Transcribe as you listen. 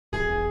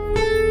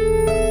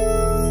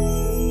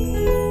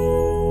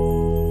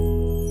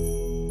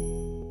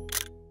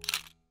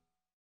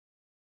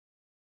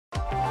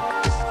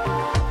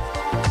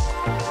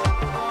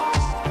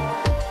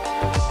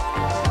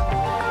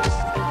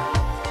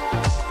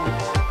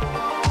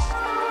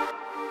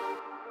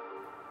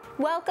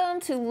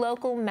Welcome to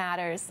Local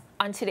Matters.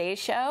 On today's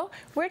show,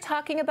 we're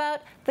talking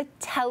about the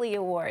Telly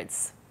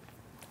Awards.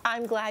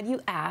 I'm glad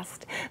you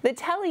asked. The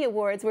Telly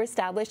Awards were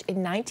established in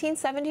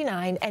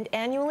 1979 and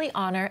annually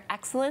honor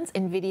excellence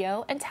in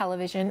video and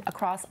television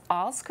across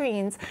all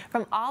screens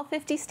from all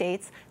 50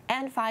 states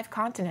and 5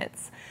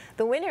 continents.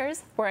 The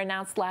winners were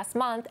announced last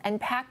month,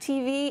 and PAC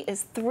TV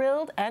is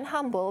thrilled and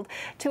humbled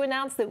to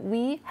announce that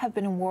we have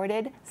been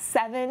awarded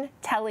 7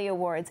 Telly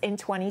Awards in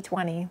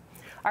 2020.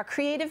 Our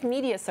Creative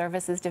Media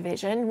Services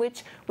division,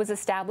 which was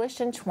established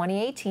in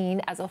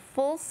 2018 as a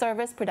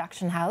full-service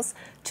production house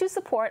to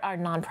support our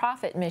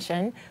nonprofit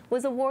mission,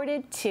 was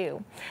awarded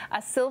 2,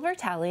 a silver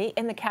Telly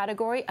in the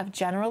category of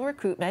general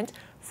recruitment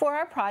for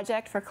our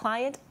project for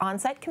client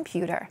on-site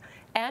computer,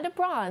 and a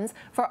bronze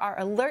for our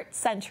Alert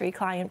Sentry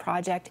client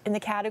project in the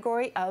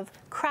category of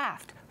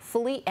craft,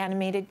 fully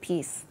animated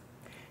piece.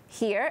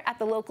 Here at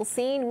the local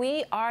scene,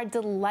 we are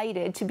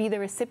delighted to be the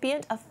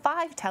recipient of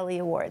 5 Telly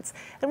Awards,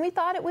 and we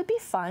thought it would be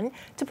fun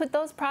to put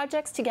those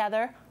projects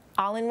together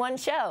all in one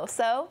show.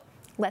 So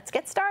let's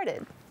get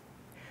started.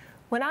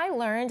 When I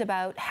learned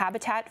about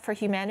Habitat for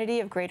Humanity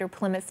of Greater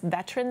Plymouth's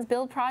Veterans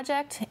Build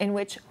project, in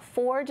which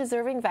 4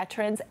 deserving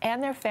veterans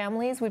and their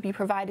families would be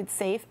provided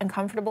safe and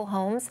comfortable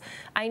homes,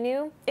 I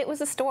knew it was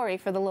a story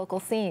for the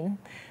local scene.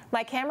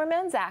 My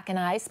cameraman Zach and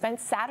I spent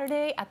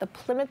Saturday at the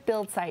Plymouth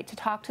Build site to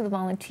talk to the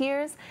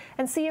volunteers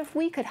and see if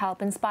we could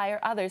help inspire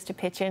others to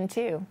pitch in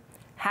too.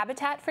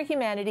 Habitat for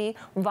Humanity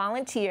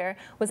volunteer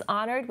was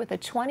honored with a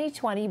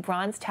 2020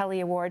 Bronze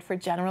Telly Award for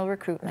general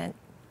recruitment.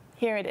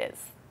 Here it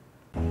is.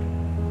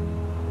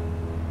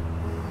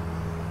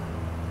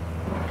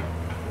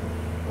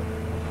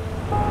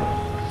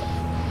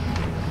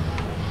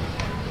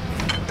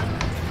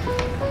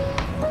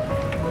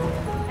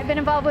 I've been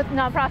involved with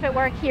nonprofit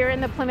work here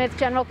in the Plymouth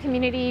general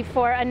community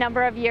for a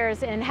number of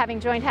years, and having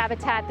joined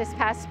Habitat this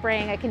past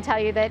spring, I can tell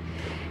you that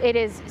it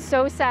is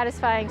so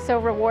satisfying, so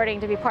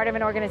rewarding to be part of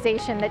an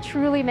organization that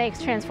truly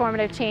makes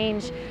transformative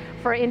change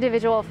for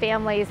individual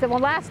families that will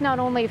last not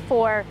only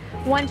for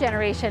one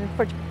generation,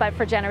 but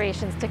for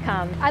generations to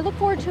come. I look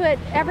forward to it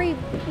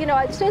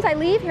as soon as I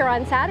leave here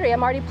on Saturday,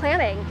 I'm already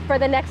planning for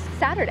the next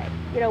Saturday.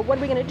 What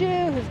are we going to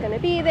do? Who's going to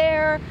be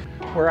there?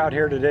 We're out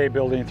here today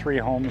building 3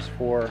 homes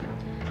for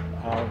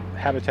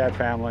Habitat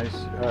families,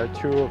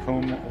 2 of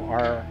whom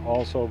are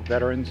also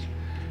veterans,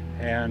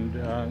 and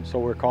so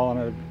we're calling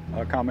it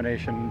a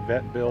combination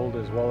vet build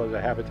as well as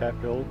a Habitat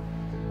build.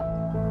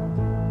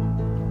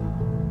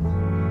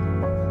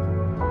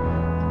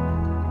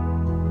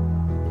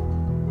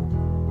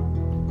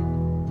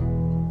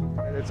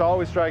 It's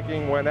always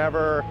striking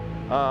whenever,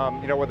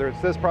 whether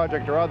it's this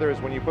project or others,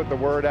 when you put the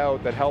word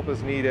out that help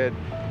is needed,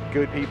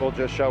 good people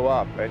just show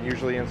up, and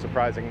usually in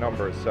surprising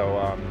numbers.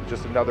 So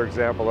just another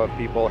example of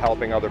people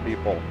helping other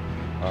people.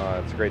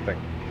 It's a great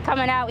thing.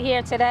 Coming out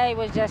here today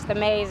was just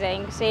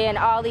amazing. Seeing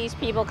all these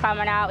people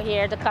coming out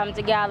here to come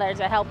together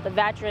to help the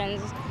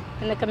veterans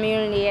in the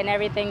community and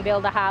everything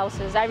build the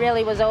houses. I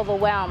really was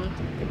overwhelmed.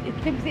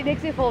 It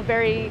makes me feel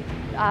very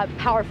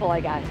powerful,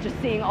 I guess, just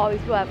seeing all these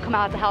people have come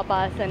out to help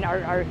us and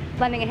are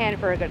lending a hand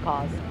for a good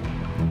cause.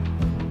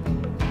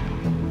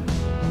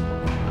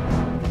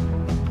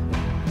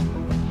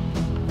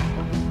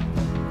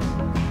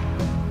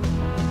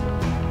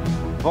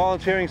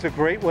 Volunteering is a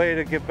great way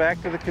to give back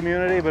to the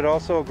community, but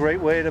also a great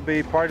way to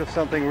be part of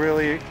something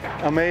really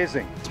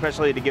amazing.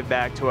 Especially to give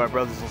back to our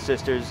brothers and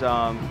sisters.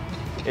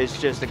 It's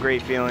just a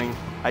great feeling.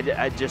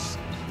 I just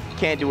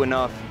can't do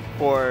enough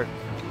for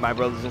my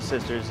brothers and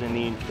sisters in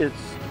need.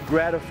 It's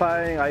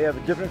gratifying. I have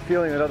a different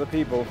feeling than other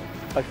people.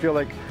 I feel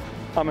like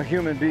I'm a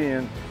human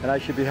being and I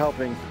should be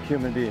helping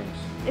human beings.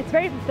 It's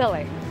very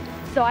fulfilling.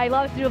 So I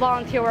love to do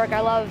volunteer work. I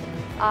love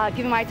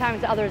giving my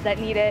time to others that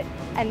need it.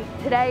 And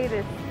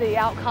today, the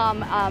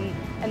outcome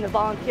and the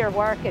volunteer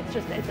work, it's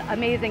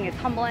amazing, it's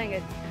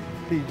humbling.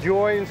 The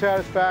joy and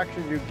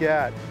satisfaction you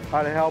get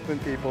out of helping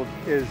people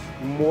is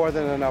more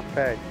than enough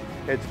pay.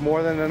 It's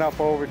more than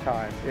enough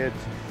overtime.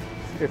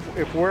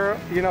 If we're,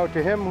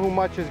 to him who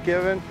much is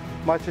given,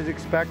 much is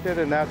expected,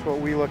 and that's what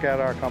we look at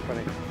our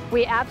company.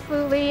 We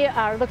absolutely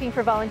are looking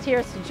for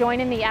volunteers to join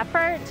in the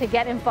effort to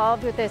get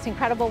involved with this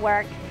incredible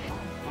work.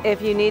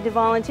 If you need to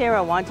volunteer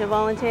or want to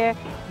volunteer,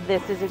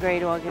 this is a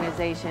great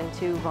organization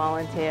to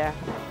volunteer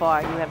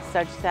for. You have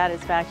such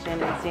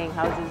satisfaction in seeing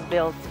houses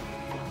built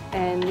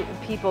and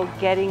people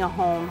getting a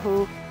home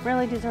who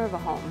really deserve a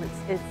home.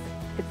 It's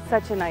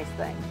such a nice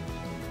thing.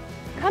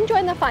 Come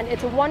join the fun.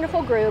 It's a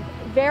wonderful group,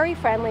 very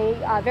friendly,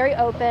 very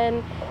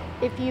open.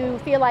 If you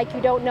feel like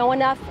you don't know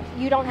enough,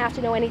 you don't have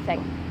to know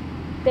anything.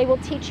 They will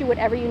teach you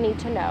whatever you need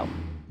to know.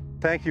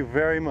 Thank you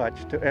very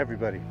much to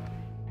everybody.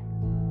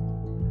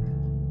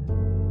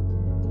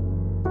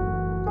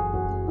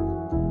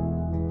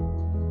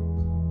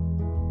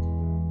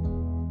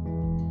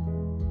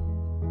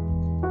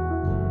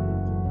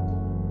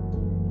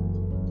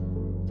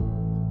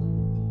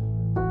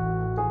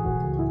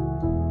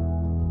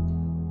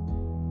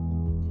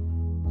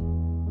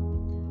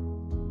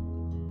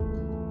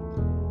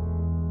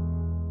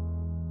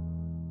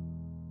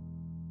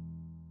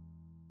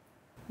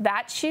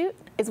 That shoot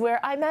is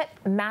where I met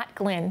Matt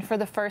Glynn for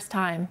the first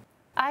time.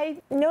 I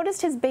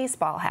noticed his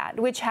baseball hat,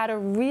 which had a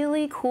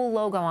really cool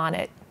logo on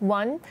it,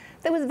 one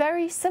that was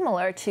very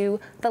similar to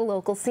the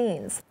local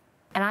scenes,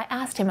 and I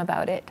asked him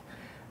about it.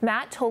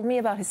 Matt told me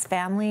about his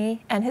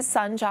family and his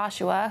son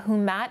Joshua,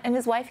 whom Matt and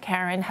his wife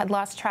Karen had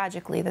lost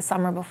tragically the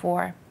summer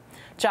before.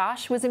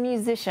 Josh was a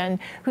musician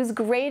whose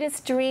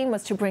greatest dream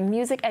was to bring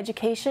music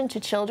education to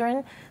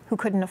children who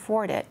couldn't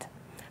afford it.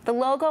 The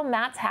logo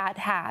Matt's hat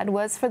had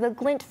was for the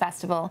Glynn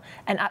Festival,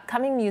 an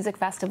upcoming music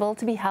festival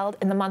to be held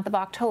in the month of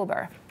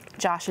October,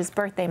 Josh's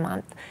birthday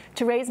month,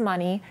 to raise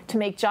money to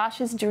make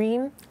Josh's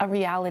dream a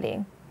reality.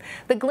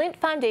 The Glynn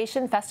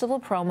Foundation festival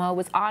promo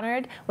was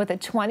honored with a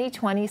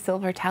 2020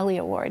 Silver Telly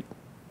Award.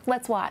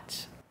 Let's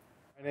watch.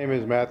 My name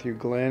is Matthew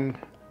Glynn.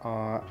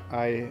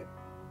 My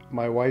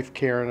wife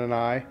Karen and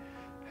I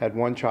had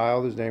one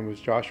child. His name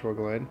was Joshua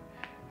Glynn,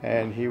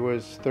 and he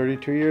was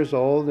 32 years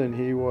old, and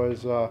he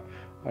was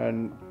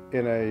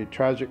in a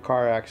tragic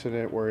car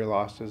accident where he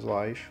lost his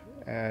life.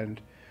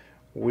 And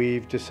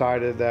we've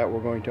decided that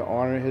we're going to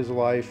honor his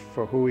life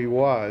for who he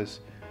was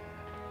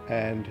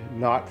and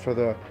not for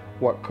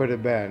what could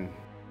have been.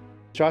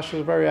 Josh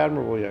was a very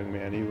admirable young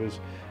man.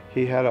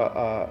 He had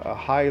a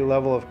high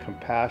level of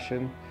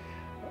compassion,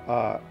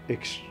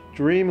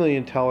 extremely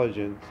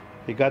intelligent.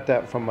 He got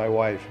that from my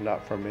wife,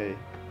 not from me.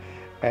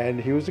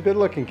 And he was a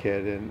good-looking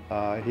kid,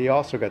 and he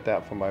also got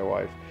that from my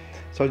wife.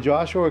 So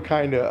Joshua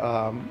kind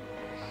of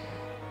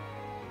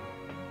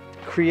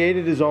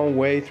created his own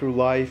way through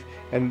life,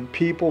 and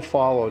people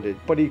followed it.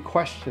 But he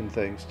questioned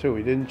things too.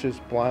 He didn't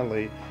just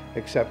blindly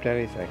accept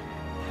anything.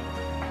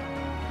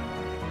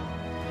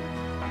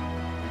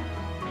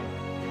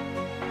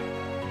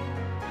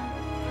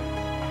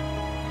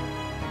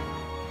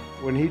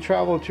 When he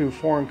traveled to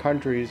foreign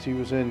countries, he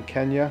was in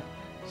Kenya,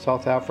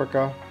 South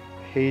Africa,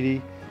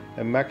 Haiti,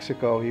 and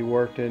Mexico. He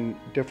worked in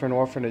different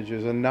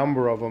orphanages, a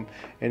number of them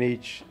in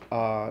each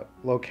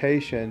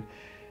location.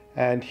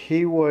 And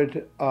he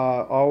would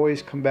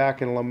always come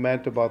back and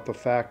lament about the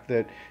fact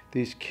that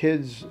these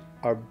kids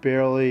are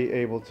barely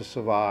able to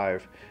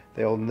survive.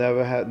 They'll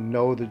never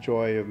know the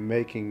joy of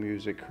making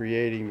music,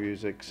 creating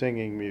music,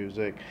 singing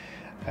music.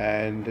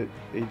 And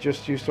he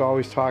just used to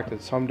always talk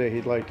that someday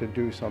he'd like to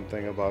do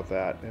something about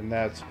that. And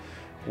that's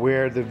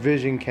where the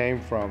vision came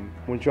from.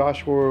 When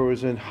Joshua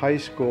was in high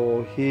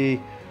school,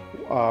 he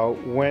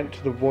went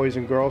to the Boys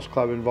and Girls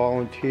Club and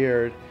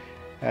volunteered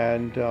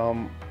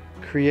and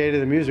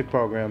created a music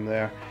program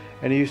there.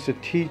 And he used to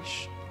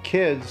teach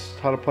kids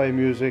how to play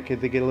music.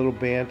 They get a little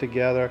band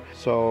together.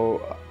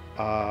 So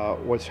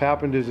what's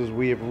happened is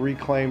we have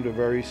reclaimed a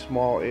very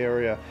small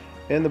area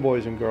in the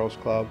Boys and Girls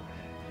Club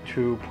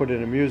to put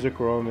in a music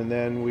room, and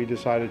then we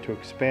decided to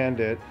expand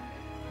it,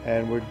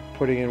 and we're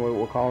putting in what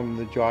we're calling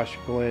the Josh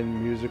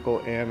Glynn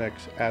Musical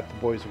Annex at the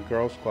Boys and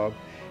Girls Club.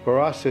 For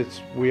us,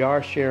 we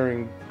are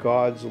sharing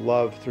God's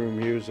love through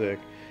music,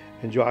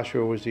 and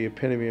Joshua was the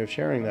epitome of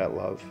sharing that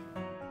love.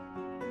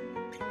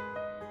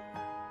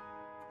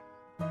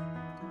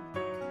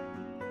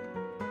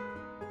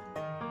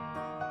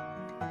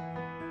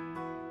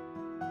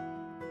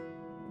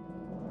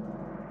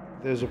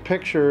 There's a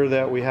picture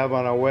that we have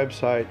on our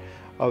website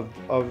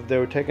of they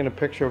were taking a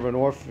picture of an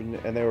orphan,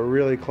 and they were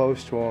really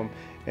close to him.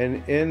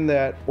 And in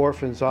that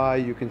orphan's eye,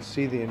 you can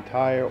see the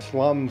entire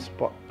slums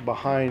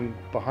behind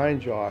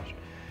Josh.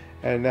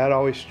 And that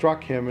always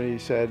struck him, and he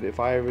said,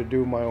 if I ever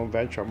do my own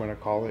venture, I'm going to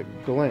call it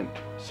Glynn.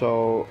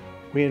 So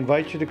we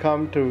invite you to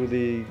come to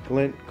the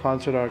Glynn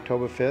concert on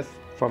October 5th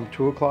from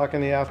 2 o'clock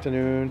in the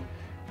afternoon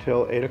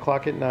till 8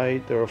 o'clock at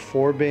night. There are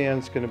 4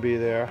 bands going to be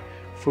there,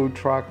 food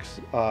trucks,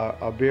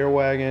 a beer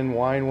wagon,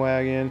 wine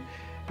wagon.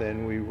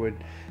 Then we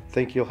would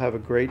think you'll have a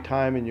great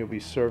time and you'll be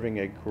serving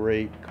a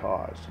great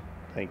cause.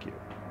 Thank you.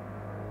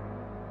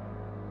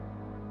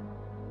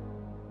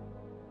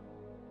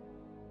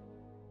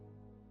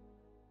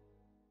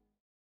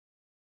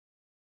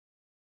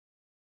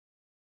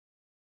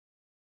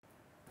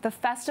 The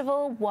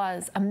festival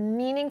was a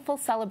meaningful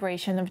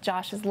celebration of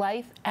Josh's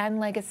life and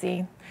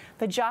legacy.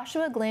 The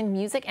Joshua Glynn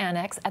Music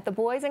Annex at the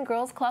Boys and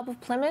Girls Club of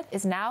Plymouth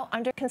is now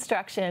under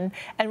construction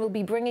and will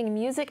be bringing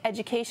music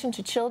education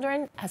to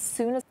children as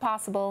soon as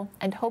possible,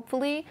 and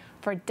hopefully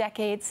for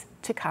decades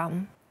to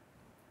come.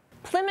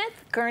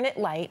 Plymouth Gurnet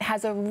Light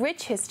has a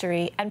rich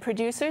history, and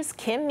producers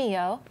Kim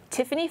Mio,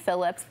 Tiffany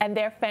Phillips, and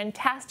their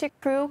fantastic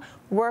crew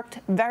worked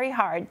very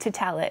hard to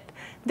tell it.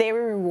 They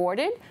were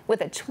rewarded with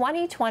a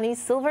 2020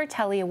 Silver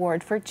Telly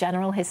Award for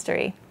General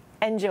History.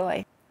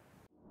 Enjoy.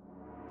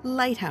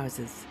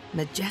 Lighthouses,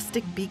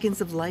 majestic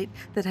beacons of light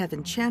that have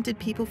enchanted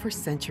people for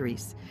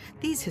centuries.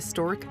 These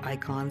historic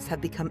icons have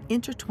become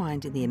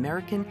intertwined in the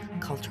American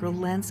cultural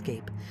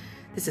landscape.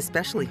 This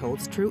especially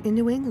holds true in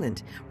New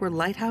England, where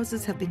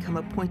lighthouses have become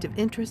a point of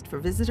interest for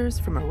visitors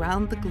from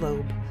around the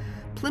globe.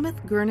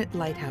 Plymouth Gurnet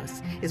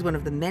Lighthouse is one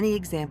of the many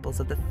examples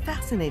of the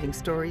fascinating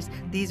stories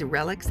these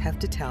relics have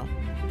to tell.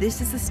 This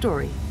is the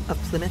story of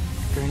Plymouth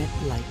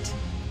Gurnet Light.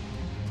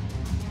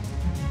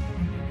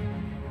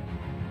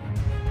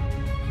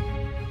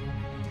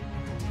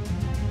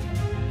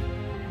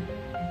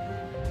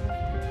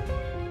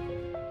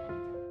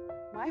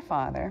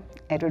 father,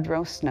 Edward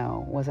Rowe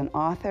Snow, was an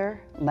author,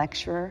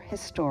 lecturer,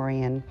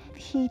 historian.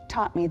 He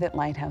taught me that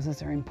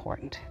lighthouses are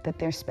important, that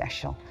they're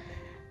special.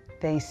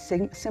 They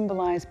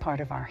symbolize part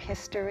of our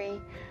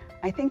history.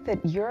 I think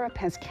that Europe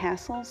has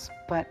castles,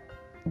 but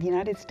the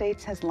United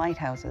States has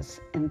lighthouses,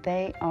 and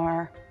they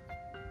are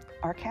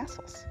our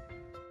castles.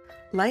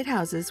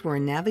 Lighthouses were a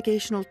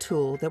navigational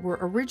tool that were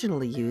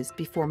originally used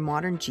before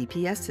modern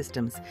GPS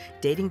systems,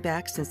 dating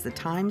back since the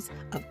times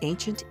of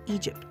ancient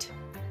Egypt.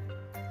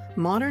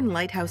 Modern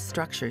lighthouse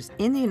structures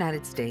in the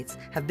United States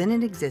have been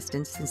in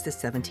existence since the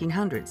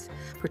 1700s,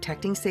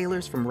 protecting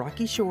sailors from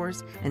rocky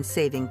shores and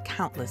saving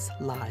countless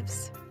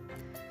lives.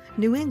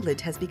 New England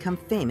has become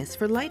famous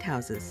for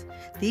lighthouses.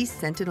 These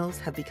sentinels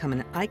have become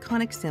an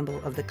iconic symbol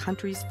of the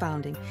country's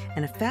founding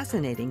and a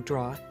fascinating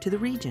draw to the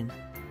region.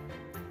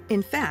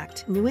 In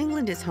fact, New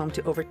England is home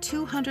to over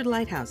 200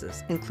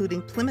 lighthouses,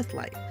 including Plymouth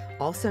Light,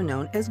 also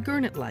known as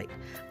Gurnet Light,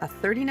 a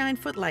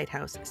 39-foot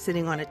lighthouse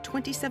sitting on a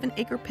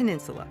 27-acre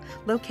peninsula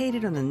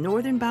located on the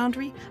northern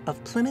boundary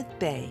of Plymouth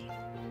Bay.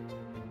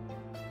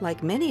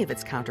 Like many of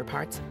its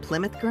counterparts,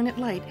 Plymouth Gurnet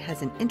Light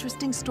has an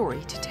interesting story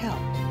to tell.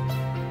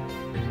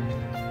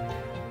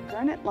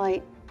 Gurnet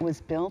Light was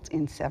built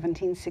in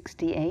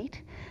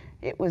 1768.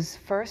 It was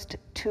first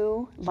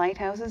 2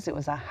 lighthouses. It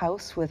was a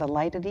house with a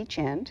light at each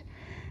end.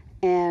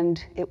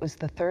 And it was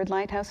the 3rd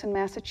lighthouse in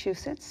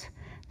Massachusetts,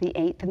 the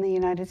 8th in the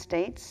United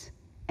States,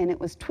 and it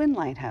was twin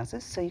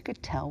lighthouses, so you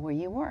could tell where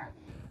you were.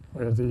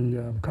 Where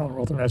the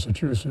Commonwealth of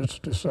Massachusetts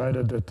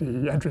decided that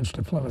the entrance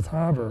to Plymouth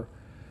Harbor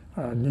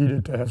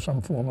needed to have some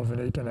form of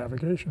an aid to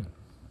navigation.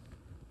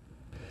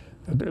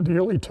 The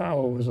early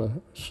tower was a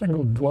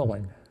single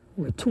dwelling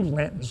with 2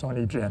 lanterns on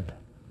each end.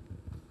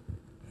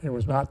 It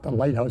was not the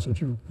lighthouse that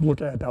you look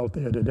at out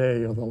there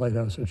today, or the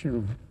lighthouse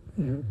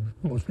that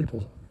most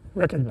people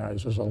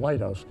recognize as a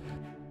lighthouse.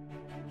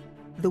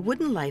 The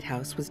wooden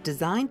lighthouse was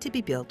designed to be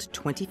built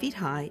 20 feet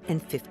high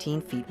and 15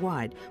 feet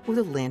wide, with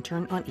a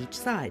lantern on each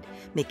side,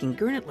 making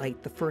Gurnet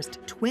Light the first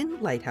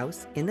twin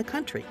lighthouse in the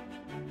country.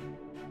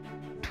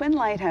 Twin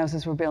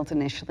lighthouses were built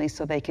initially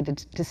so they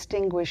could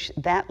distinguish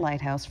that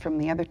lighthouse from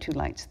the other 2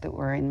 lights that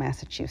were in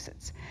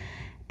Massachusetts.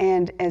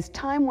 And as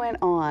time went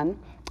on,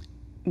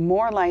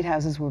 more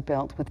lighthouses were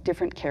built with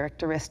different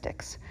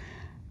characteristics.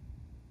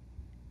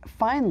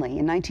 Finally,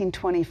 in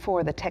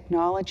 1924, the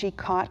technology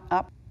caught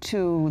up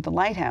to the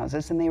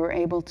lighthouses, and they were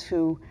able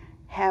to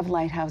have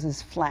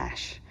lighthouses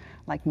flash.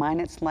 Like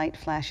Minot's light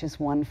flashes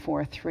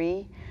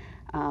 143,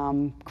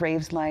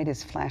 Graves Light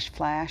is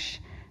flash,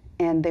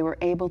 and they were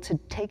able to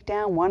take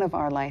down one of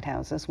our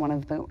lighthouses, one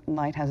of the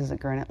lighthouses at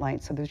Gurnet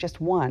Light, so there's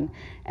just one,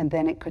 and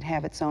then it could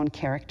have its own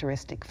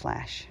characteristic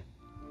flash.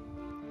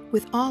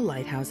 With all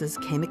lighthouses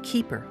came a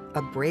keeper,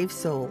 a brave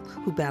soul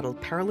who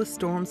battled perilous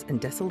storms and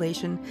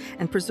desolation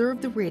and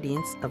preserved the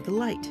radiance of the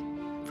light.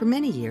 For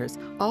many years,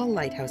 all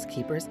lighthouse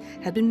keepers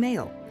had been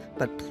male,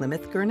 but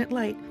Plymouth Gurnet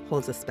Light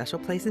holds a special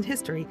place in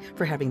history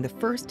for having the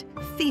first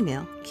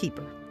female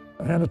keeper.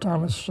 Hannah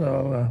Thomas,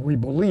 we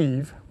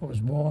believe,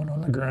 was born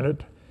on the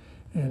Gurnet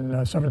in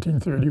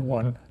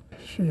 1731.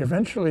 She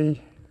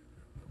eventually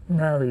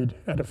married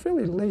at a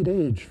fairly late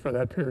age for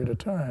that period of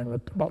time,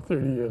 at about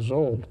 30 years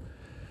old.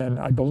 And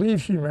I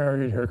believe she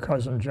married her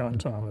cousin, John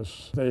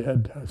Thomas. They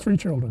had 3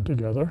 children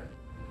together.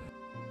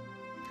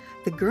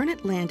 The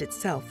Gurnet land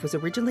itself was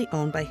originally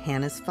owned by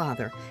Hannah's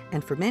father,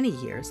 and for many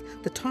years,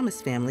 the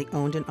Thomas family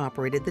owned and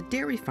operated the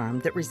dairy farm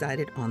that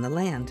resided on the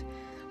land.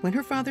 When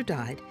her father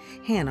died,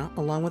 Hannah,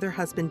 along with her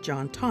husband,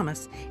 John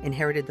Thomas,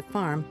 inherited the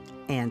farm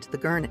and the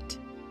Gurnet.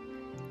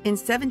 In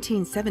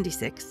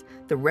 1776,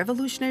 the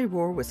Revolutionary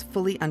War was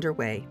fully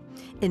underway.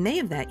 In May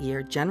of that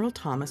year, General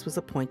Thomas was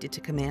appointed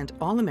to command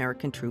all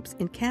American troops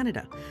in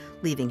Canada,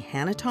 leaving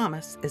Hannah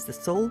Thomas as the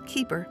sole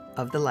keeper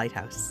of the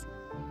lighthouse.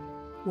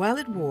 While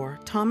at war,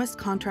 Thomas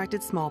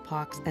contracted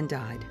smallpox and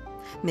died,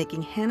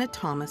 making Hannah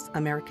Thomas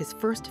America's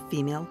first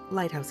female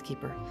lighthouse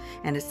keeper,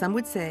 and as some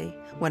would say,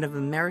 one of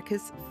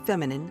America's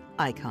feminine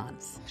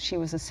icons. She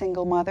was a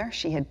single mother.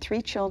 She had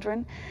 3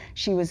 children.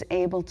 She was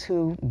able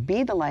to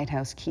be the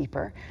lighthouse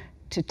keeper,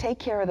 to take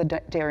care of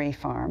the dairy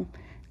farm,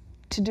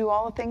 to do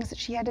all the things that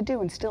she had to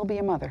do and still be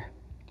a mother.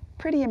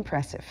 Pretty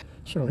impressive.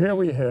 So here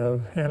we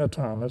have Hannah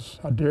Thomas,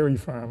 a dairy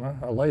farmer,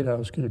 a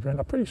lighthouse keeper, and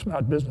a pretty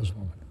smart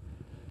businesswoman.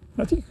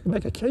 I think you could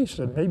make a case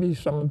that maybe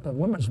some of the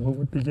women's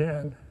movement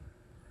began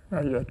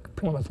right at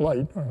Plymouth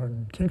Light or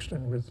in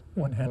Kingston with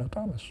one Hannah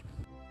Thomas.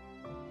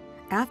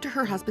 After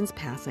her husband's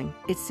passing,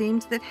 it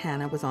seemed that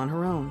Hannah was on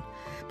her own.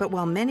 But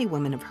while many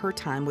women of her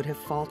time would have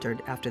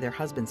faltered after their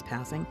husband's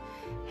passing,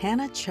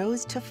 Hannah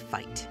chose to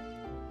fight.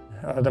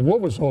 The war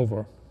was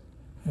over,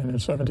 and in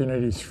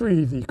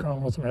 1783, the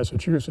Commonwealth of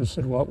Massachusetts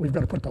said, well, we've got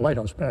to put the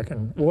lighthouse back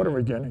in order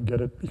again and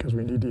get it because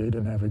we need the aid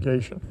of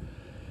navigation.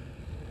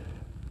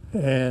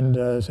 And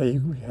so they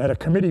had a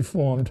committee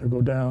formed to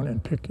go down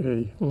and pick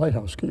a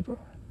lighthouse keeper.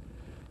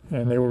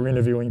 And they were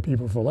interviewing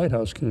people for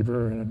lighthouse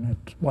keeper, and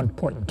at one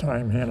point in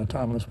time, Hannah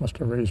Thomas must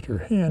have raised her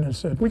hand and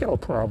said, we got a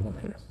problem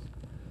here.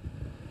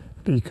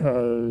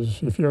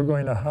 because if you're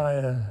going to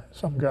hire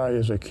some guy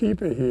as a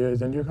keeper here,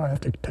 then you're going to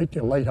have to take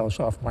your lighthouse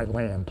off my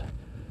land.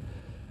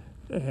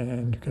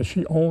 And because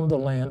she owned the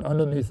land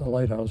underneath the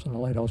lighthouse, and the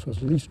lighthouse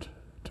was leased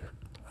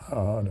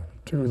to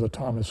the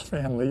Thomas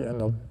family, and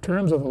the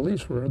terms of the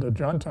lease were that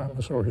John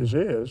Thomas or his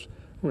heirs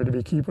were to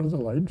be keeper of the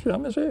light, and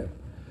John was here.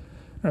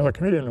 Now the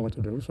committee didn't know what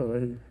to do, so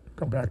they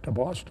go back to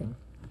Boston.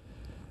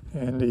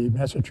 And the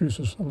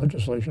Massachusetts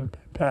legislation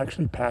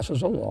actually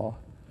passes a law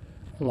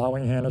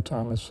allowing Hannah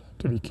Thomas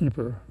to be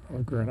keeper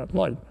of Gurnet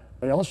Light.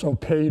 They also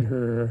paid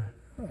her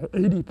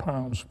 80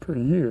 pounds per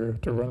year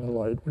to run the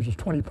light, which is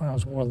 20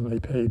 pounds more than they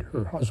paid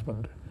her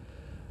husband.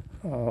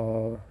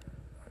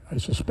 I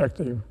suspect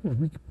they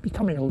were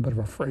becoming a little bit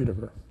afraid of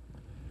her.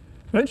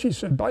 Then she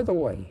said, by the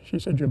way, she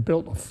said, you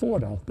built a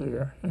fort out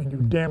there and you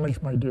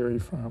damaged my dairy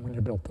farm when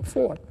you built the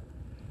fort.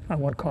 I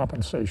want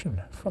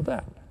compensation for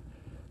that.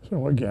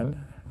 So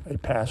again, they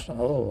passed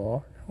another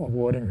law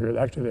awarding her,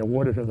 actually they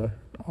awarded her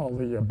all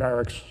the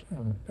barracks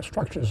and the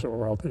structures that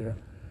were out there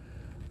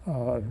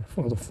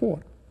for the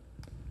fort.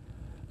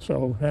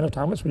 So Hannah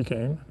Thomas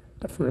became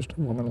the first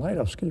woman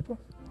lighthouse keeper.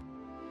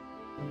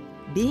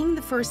 Being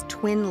the first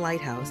twin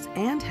lighthouse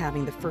and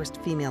having the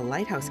first female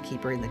lighthouse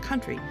keeper in the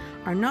country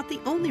are not the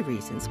only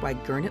reasons why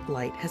Gurnet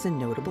Light has a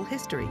notable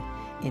history.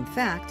 In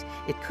fact,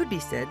 it could be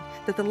said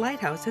that the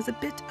lighthouse has a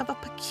bit of a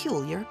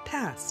peculiar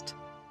past.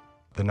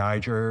 The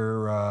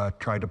Niger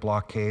tried to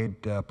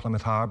blockade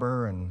Plymouth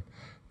Harbor, and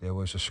there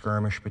was a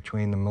skirmish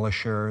between the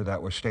militia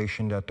that were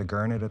stationed at the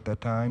Gurnet at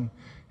that time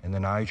and the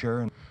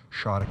Niger, and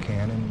shot a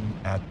cannon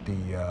at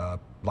the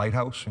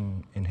lighthouse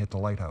and hit the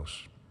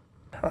lighthouse.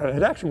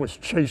 It actually was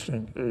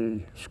chasing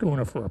a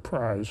schooner for a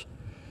prize.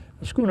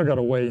 The schooner got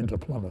away into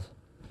Plymouth.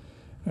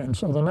 And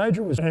so the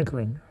Niger was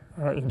anchoring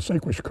in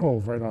Saquish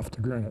Cove right off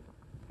the Gurnet.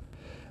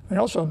 They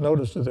also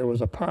noticed that there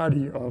was a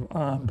party of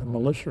armed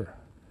militia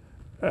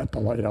at the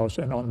lighthouse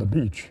and on the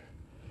beach.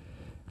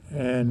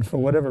 And for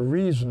whatever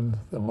reason,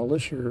 the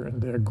militia, in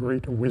their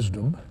great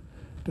wisdom,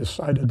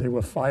 decided they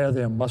would fire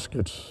their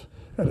muskets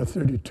at a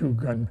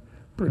 32-gun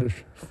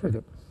British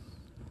frigate.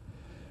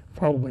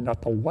 Probably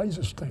not the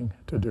wisest thing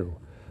to do.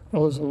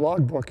 Well, as the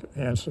logbook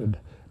answered,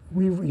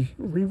 we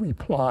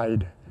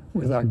replied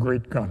with our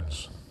great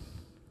guns.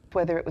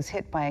 Whether it was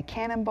hit by a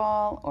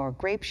cannonball or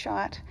grape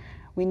shot,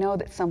 we know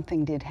that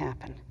something did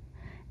happen.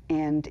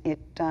 And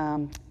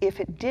if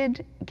it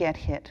did get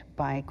hit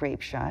by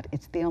grape shot,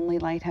 it's the only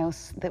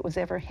lighthouse that was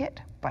ever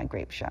hit by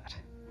grape shot.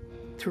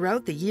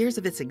 Throughout the years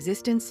of its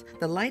existence,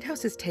 the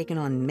lighthouse has taken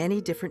on many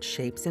different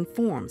shapes and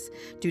forms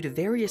due to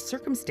various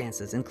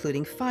circumstances,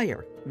 including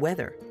fire,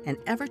 weather, and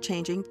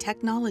ever-changing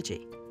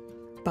technology.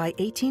 By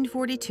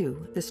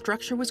 1842, the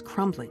structure was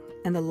crumbling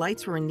and the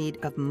lights were in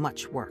need of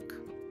much work.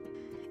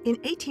 In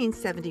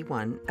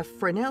 1871, a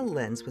Fresnel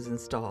lens was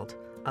installed,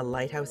 a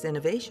lighthouse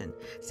innovation,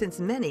 since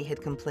many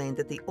had complained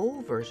that the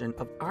old version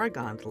of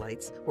argand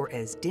lights were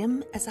as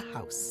dim as a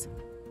house.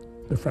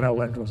 The Fresnel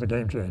lens was a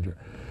game changer.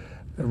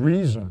 The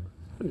reason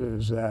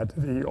is that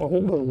the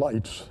older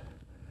lights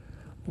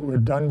were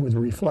done with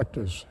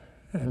reflectors.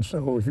 And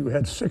so if you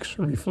had 6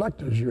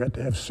 reflectors, you had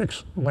to have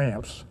 6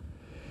 lamps.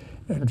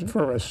 And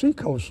for a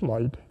seacoast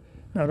light,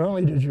 not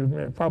only did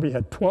you probably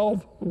had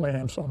 12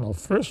 lamps on the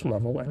first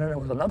level, and then there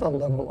was another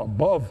level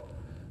above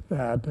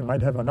that, you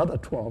might have another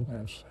 12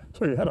 lamps.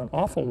 So you had an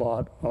awful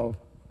lot of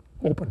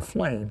open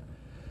flame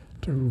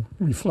to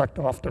reflect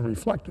off the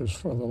reflectors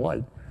for the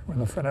light. When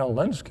the Fresnel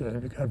lens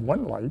came, you had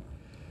one light,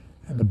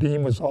 and the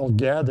beam was all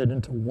gathered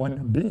into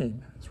one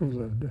beam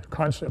through the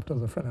concept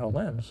of the Fresnel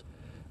lens.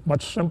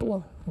 Much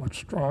simpler,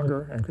 much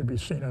stronger, and could be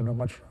seen at a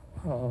much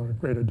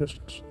greater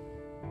distance.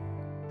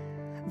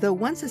 Though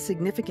once a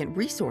significant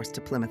resource to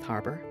Plymouth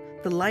Harbor,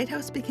 the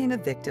lighthouse became a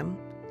victim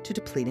to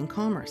depleting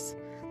commerce.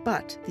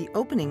 But the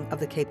opening of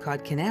the Cape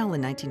Cod Canal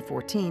in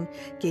 1914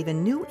 gave a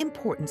new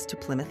importance to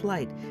Plymouth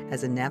Light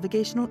as a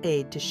navigational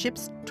aid to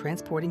ships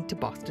transporting to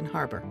Boston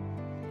Harbor.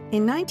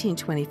 In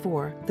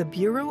 1924, the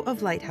Bureau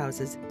of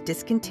Lighthouses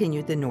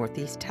discontinued the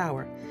Northeast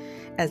Tower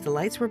as the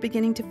lights were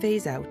beginning to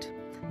phase out,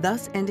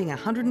 thus ending a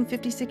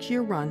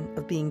 156-year run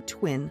of being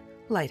twin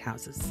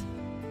lighthouses.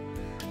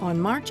 On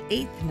March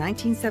 8,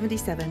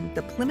 1977,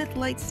 the Plymouth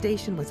Light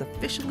Station was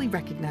officially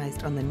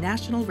recognized on the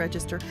National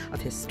Register of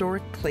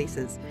Historic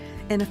Places,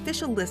 an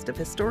official list of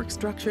historic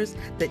structures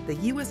that the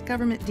U.S.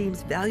 government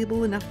deems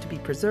valuable enough to be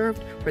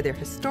preserved for their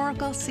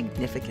historical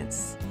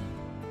significance.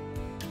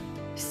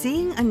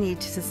 Seeing a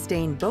need to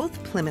sustain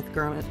both Plymouth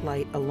Gurnet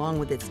Light along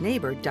with its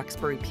neighbor,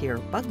 Duxbury Pier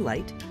Bug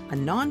Light, a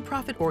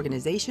nonprofit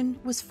organization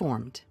was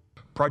formed.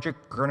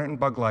 Project Gurnet and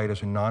Bug Light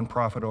is a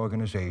nonprofit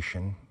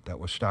organization that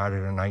was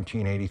started in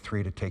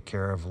 1983 to take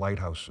care of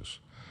lighthouses.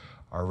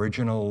 Our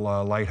original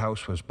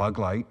lighthouse was Bug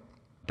Light,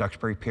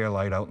 Duxbury Pier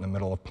Light out in the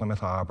middle of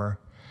Plymouth Harbor.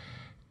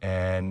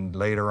 And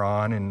later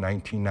on in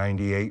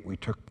 1998, we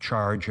took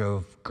charge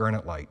of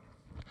Gurnet Light.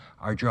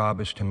 Our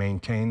job is to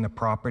maintain the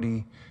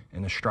property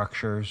and the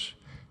structures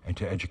and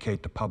to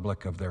educate the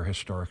public of their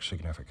historic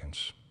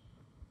significance.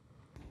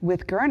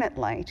 With Gurnet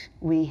Light,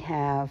 we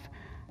have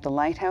the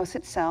lighthouse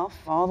itself,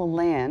 all the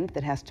land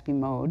that has to be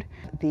mowed,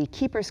 the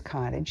keeper's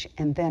cottage,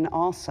 and then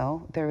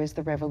also there is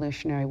the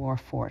Revolutionary War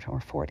fort, or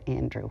Fort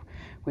Andrew,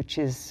 which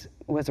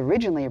was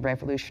originally a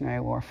Revolutionary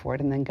War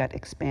fort and then got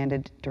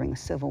expanded during the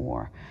Civil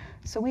War.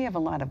 So we have a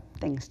lot of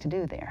things to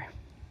do there.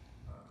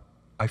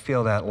 I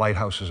feel that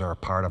lighthouses are a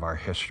part of our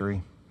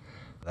history.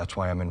 That's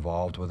why I'm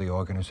involved with the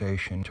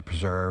organization, to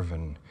preserve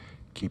and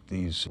keep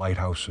these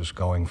lighthouses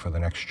going for the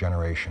next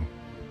generation.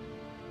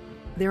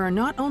 There are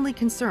not only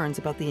concerns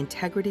about the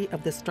integrity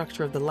of the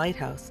structure of the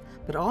lighthouse,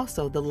 but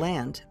also the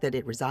land that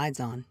it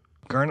resides on.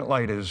 Gurnet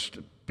Light is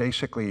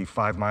basically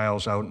 5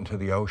 miles out into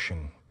the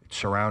ocean. It's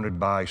surrounded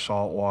by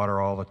salt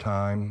water all the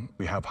time.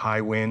 We have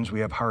high winds,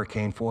 we have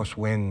hurricane-force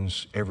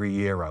winds every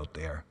year out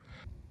there.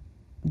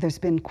 There's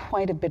been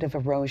quite a bit of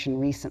erosion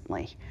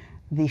recently.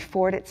 The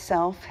fort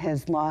itself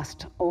has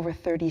lost over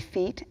 30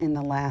 feet in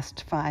the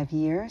last 5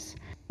 years.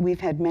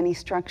 We've had many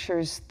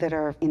structures that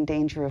are in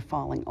danger of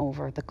falling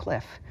over the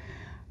cliff.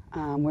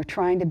 We're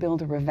trying to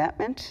build a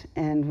revetment,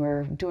 and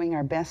we're doing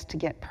our best to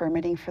get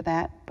permitting for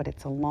that, but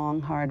it's a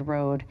long, hard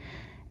road,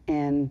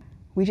 and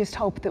we just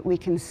hope that we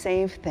can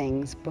save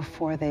things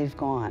before they've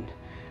gone.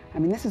 I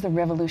mean, this is a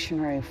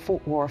Revolutionary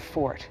War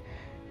fort,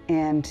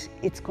 and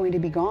it's going to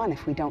be gone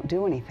if we don't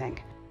do anything.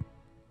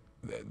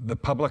 The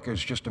public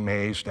is just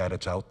amazed that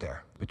it's out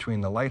there.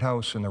 Between the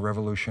lighthouse and the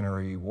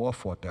Revolutionary War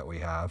fort that we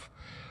have,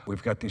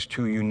 we've got these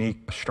two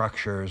unique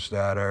structures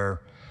that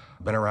are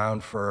been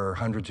around for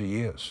hundreds of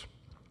years.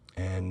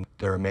 And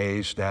they're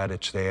amazed that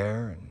it's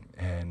there,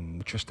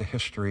 and just the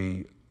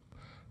history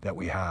that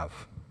we have.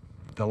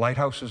 The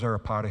lighthouses are a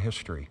part of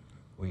history.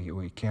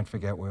 We can't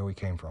forget where we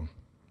came from.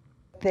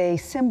 They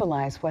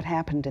symbolize what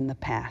happened in the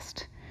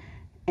past,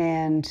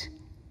 and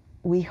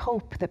we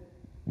hope that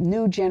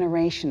new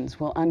generations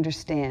will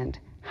understand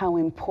how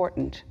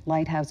important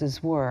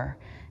lighthouses were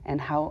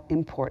and how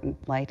important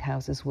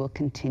lighthouses will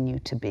continue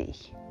to be.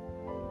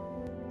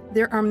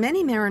 There are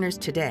many mariners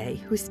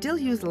today who still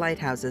use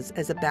lighthouses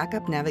as a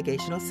backup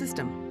navigational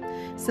system.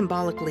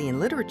 Symbolically in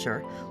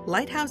literature,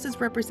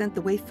 lighthouses represent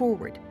the way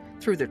forward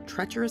through the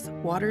treacherous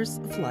waters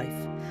of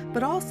life.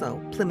 But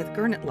also, Plymouth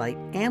Gurnet Light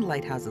and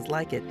lighthouses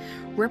like it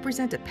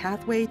represent a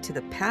pathway to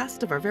the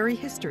past of our very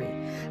history,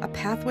 a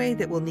pathway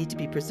that will need to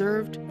be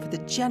preserved for the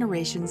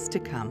generations to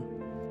come.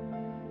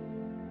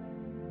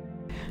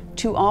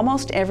 To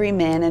almost every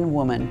man and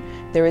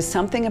woman, there is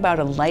something about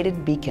a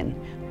lighted beacon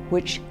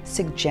which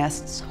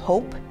suggests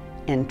hope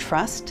and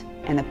trust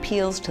and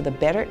appeals to the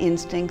better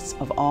instincts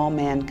of all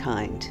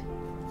mankind.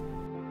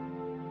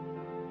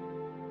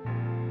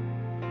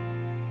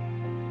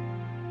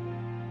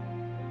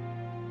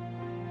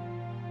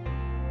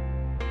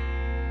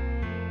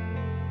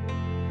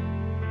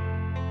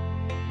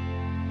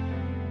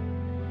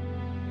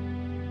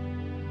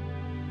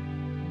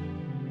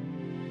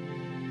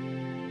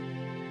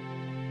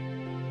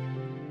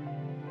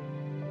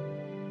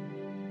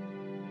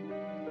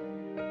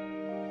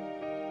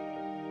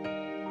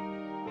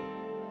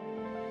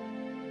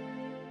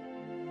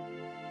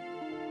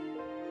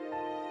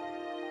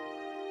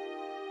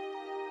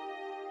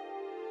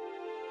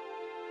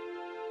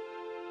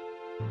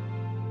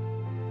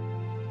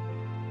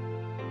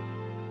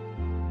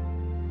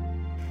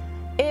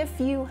 If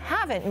you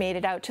haven't made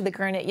it out to the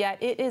Gurnet yet,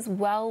 it is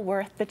well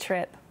worth the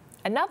trip.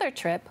 Another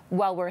trip,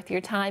 well worth your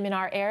time in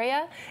our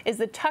area, is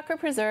the Tucker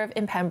Preserve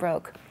in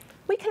Pembroke.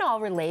 We can all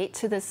relate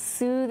to the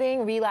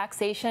soothing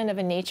relaxation of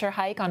a nature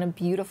hike on a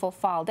beautiful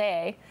fall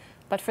day.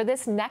 But for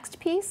this next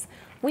piece,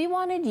 we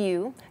wanted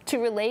you to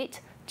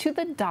relate to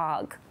the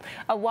dog.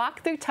 A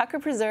walk through Tucker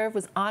Preserve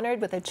was honored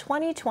with a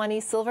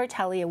 2020 Silver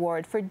Telly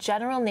Award for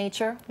General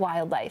Nature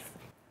Wildlife.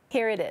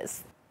 Here it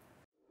is.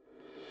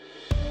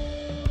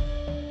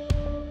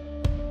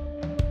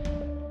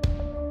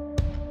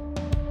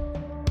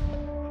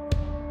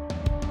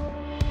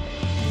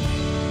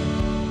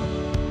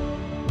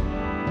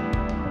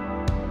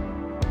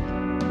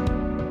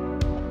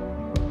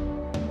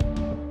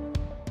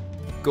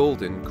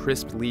 Golden,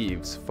 crisp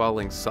leaves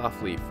falling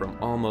softly from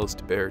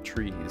almost bare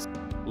trees,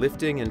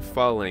 lifting and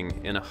falling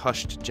in a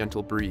hushed,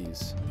 gentle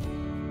breeze,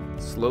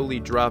 slowly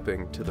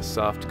dropping to the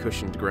soft,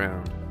 cushioned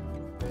ground,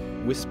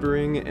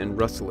 whispering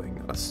and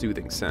rustling a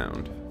soothing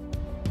sound.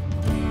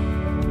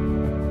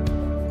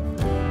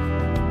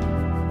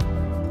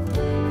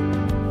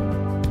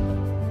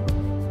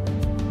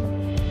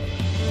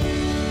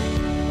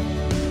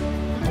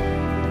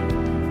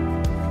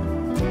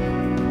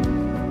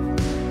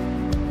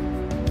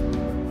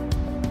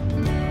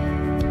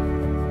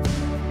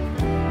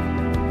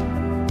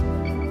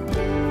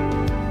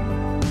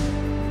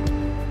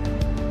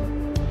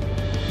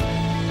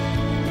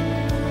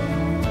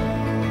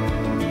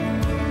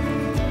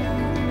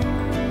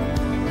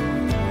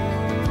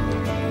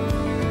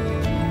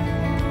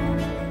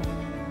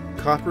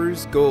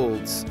 Coppers,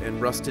 golds, and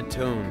rusted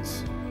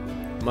tones,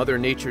 Mother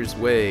Nature's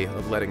way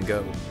of letting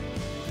go.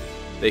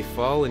 They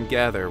fall and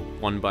gather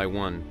one by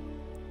one.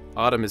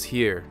 Autumn is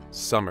here,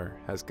 summer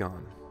has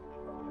gone.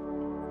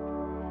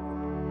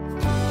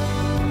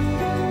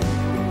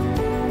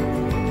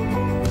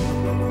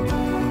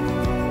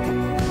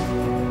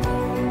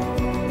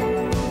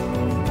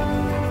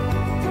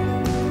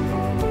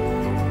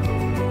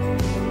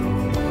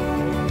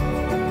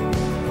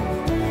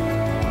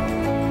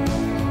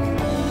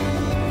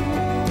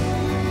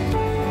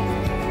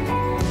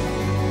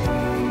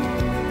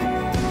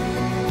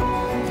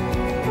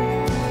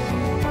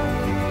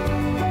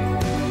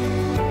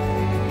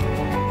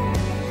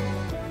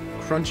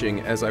 crunching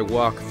as I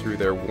walk through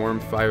their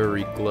warm,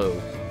 fiery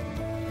glow.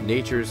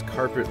 Nature's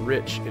carpet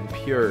rich and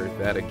pure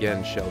that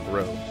again shall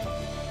grow,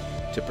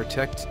 to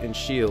protect and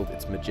shield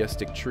its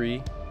majestic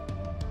tree,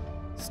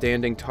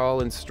 standing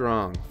tall and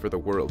strong for the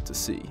world to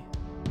see.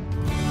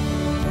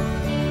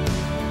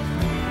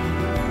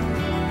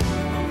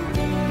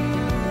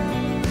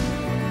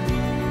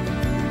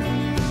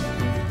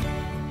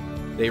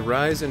 They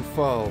rise and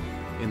fall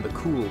in the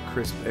cool,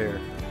 crisp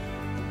air.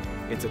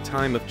 It's a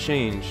time of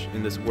change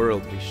in this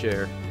world we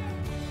share.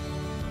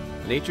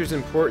 Nature's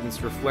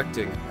importance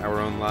reflecting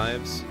our own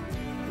lives,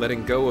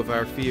 letting go of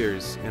our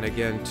fears, and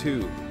again,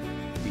 too,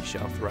 we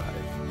shall thrive.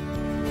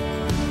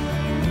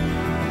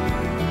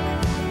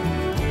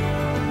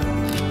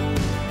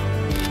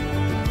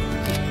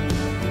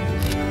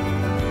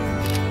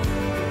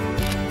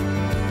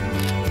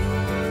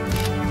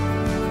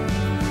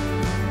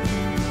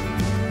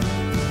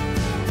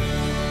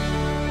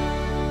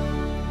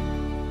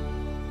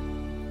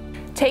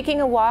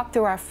 Taking a walk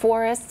through our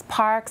forests,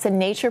 parks, and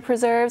nature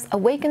preserves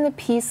awaken the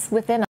peace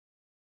within us.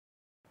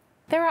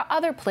 There are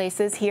other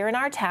places here in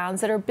our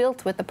towns that are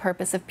built with the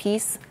purpose of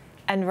peace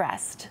and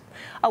rest.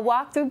 A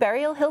walk through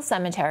Burial Hill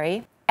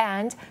Cemetery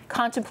and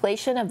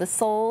contemplation of the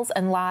souls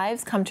and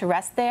lives come to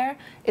rest there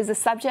is the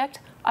subject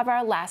of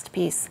our last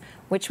piece,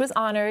 which was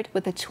honored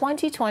with the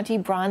 2020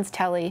 Bronze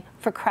Telly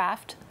for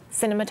craft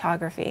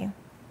cinematography.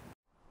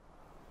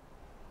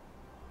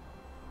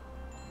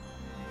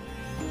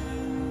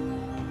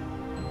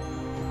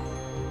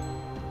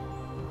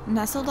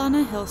 Nestled on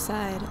a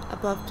hillside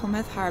above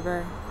Plymouth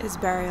Harbor is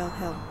Burial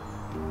Hill.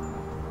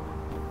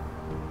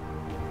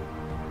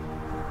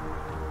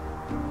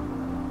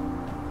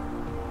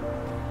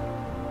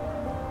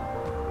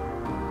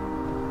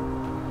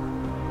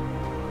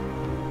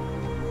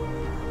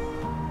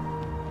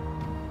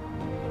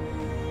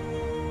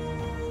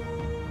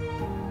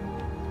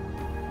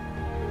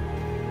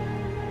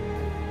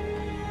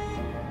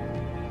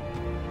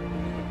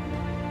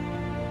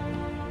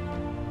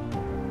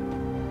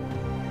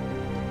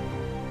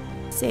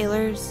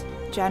 Sailors,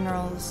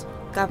 generals,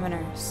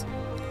 governors,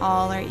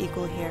 all are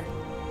equal here.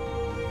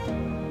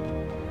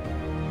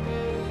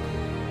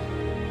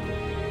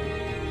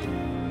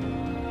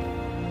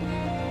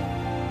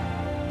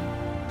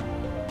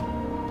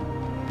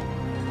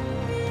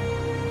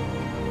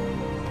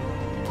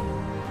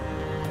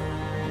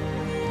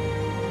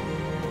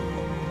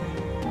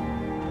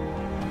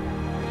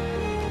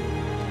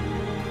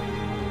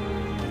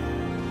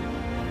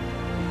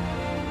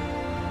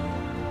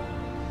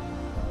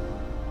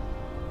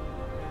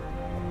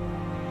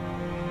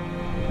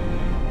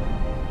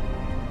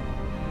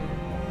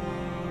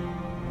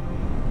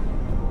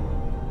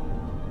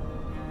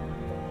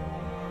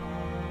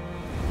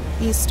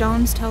 These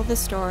stones tell the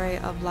story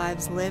of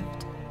lives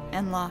lived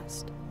and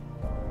lost.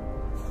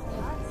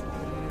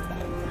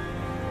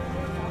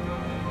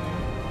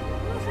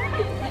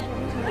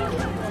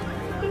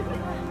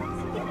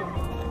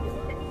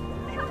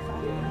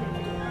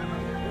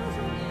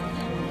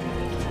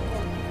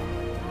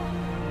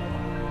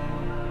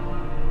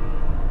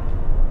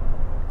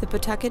 The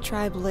Pawtucket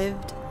tribe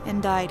lived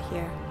and died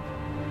here.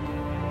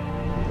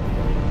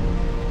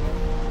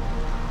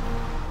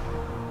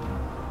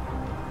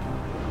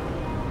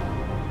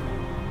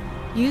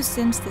 Used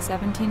since the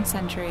 17th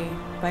century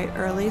by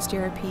earliest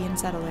European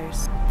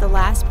settlers, the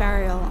last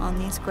burial on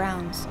these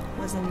grounds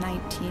was in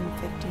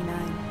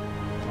 1959.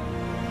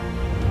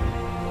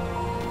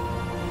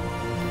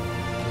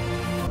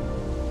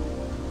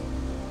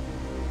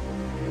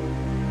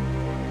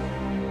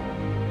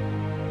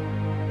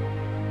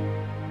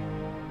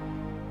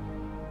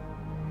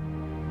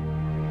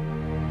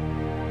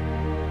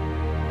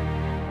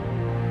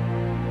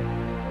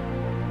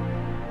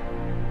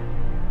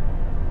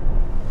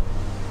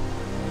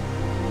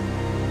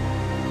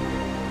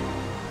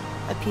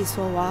 A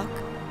peaceful walk,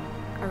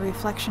 a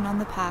reflection on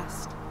the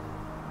past.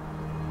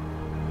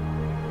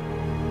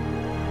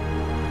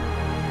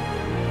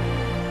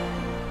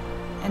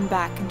 And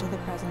back into the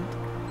present.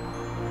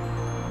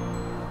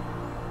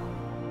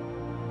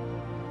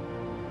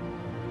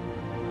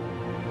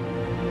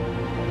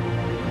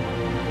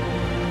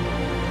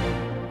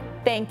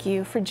 Thank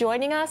you for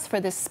joining us for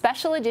this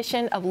special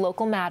edition of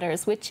Local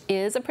Matters, which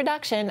is a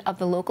production of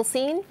the local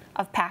scene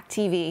of PAC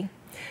TV.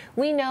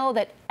 We know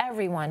that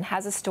everyone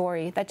has a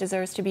story that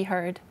deserves to be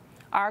heard.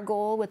 Our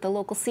goal with the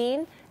local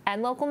scene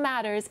and Local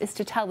Matters is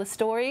to tell the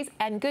stories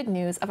and good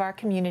news of our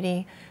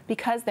community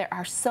because there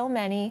are so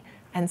many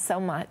and so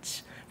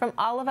much. From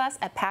all of us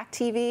at PAC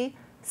TV,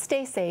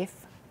 stay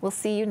safe. We'll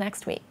see you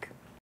next week.